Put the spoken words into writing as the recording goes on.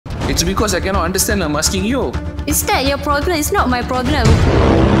It's because I cannot understand. I'm asking you. Is that your problem? It's not my problem.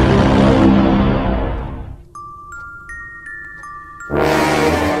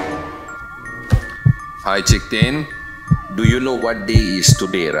 Hi, Chiktin. Do you know what day is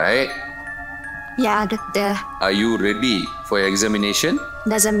today, right? Yeah, doctor. Are you ready for your examination?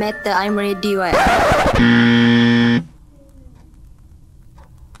 Doesn't matter. I'm ready, right?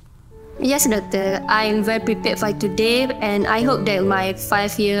 Yes, doctor. I'm well prepared for today, and I hope that my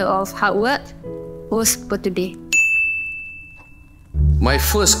 5 years of hard work was for today. My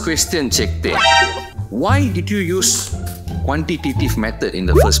first question, Chiktin. Why did you use quantitative method in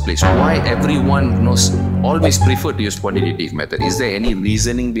the first place? Why everyone always prefer to use quantitative method? Is there any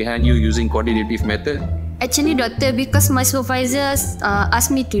reasoning behind you using quantitative method? Actually, doctor, because my supervisors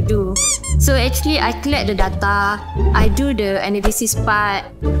asked me to do. So actually, I collect the data, I do the analysis part,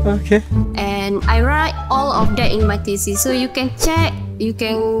 Okay. and I write all of that in my thesis. So you can check, you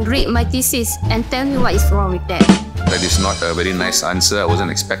can read my thesis and tell me what is wrong with that. That is not a very nice answer. I wasn't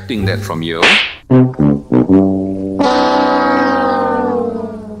expecting that from you.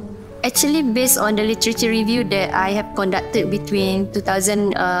 Actually, based on the literature review that I have conducted between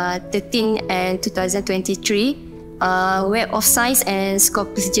 2013 and 2023, Web of Science and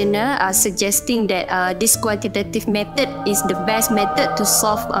Scopus Journal are suggesting that this quantitative method is the best method to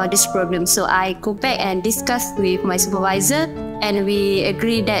solve this problem. So I go back and discuss with my supervisor, and we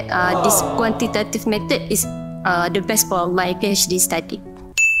agree that this quantitative method is the best for my PhD study.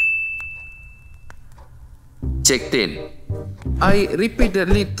 Chiktin, I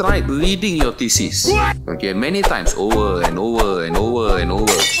repeatedly tried reading your thesis. Okay, many times, over and over and over and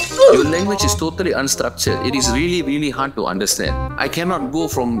over. Your language is totally unstructured. It is really, really hard to understand. I cannot go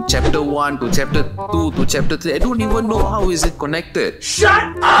from chapter 1 to chapter 2 to chapter 3. I don't even know how is it connected.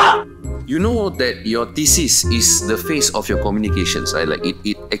 Shut up! You know that your thesis is the face of your communications, right? Like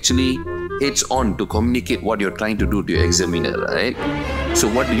it actually heads on to communicate what you're trying to do to your examiner, right? So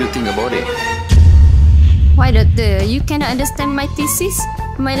what do you think about it? Why, doctor? You cannot understand my thesis?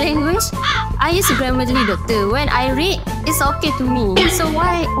 My language? I use Grammarly, doctor. When I read, it's okay to me. So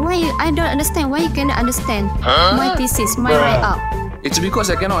why I don't understand? Why you cannot understand my thesis, my write-up? It's because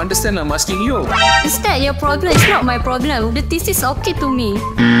I cannot understand. I'm asking you. Is that your problem? It's not my problem. The thesis is okay to me.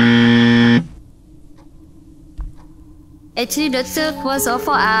 Actually, doctor, first of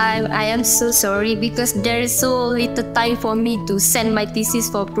all, I am so sorry because there is so little time for me to send my thesis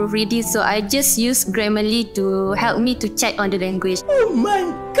for proofreading. So I just use Grammarly to help me to check on the language. Oh my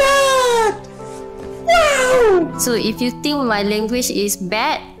god! Wow! So if you think my language is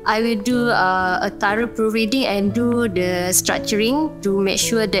bad, I will do a thorough proofreading and do the structuring to make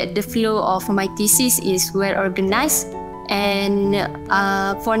sure that the flow of my thesis is well organized. And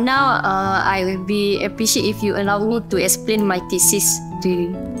for now, I will be appreciate if you allow me to explain my thesis to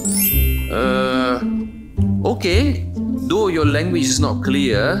you. Okay. Though your language is not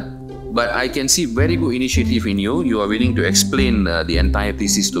clear, but I can see very good initiative in you. You are willing to explain the entire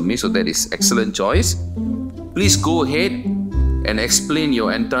thesis to me, so that is excellent choice. Please go ahead and explain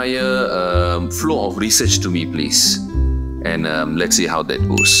your entire flow of research to me, please. And let's see how that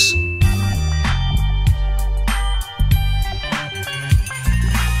goes.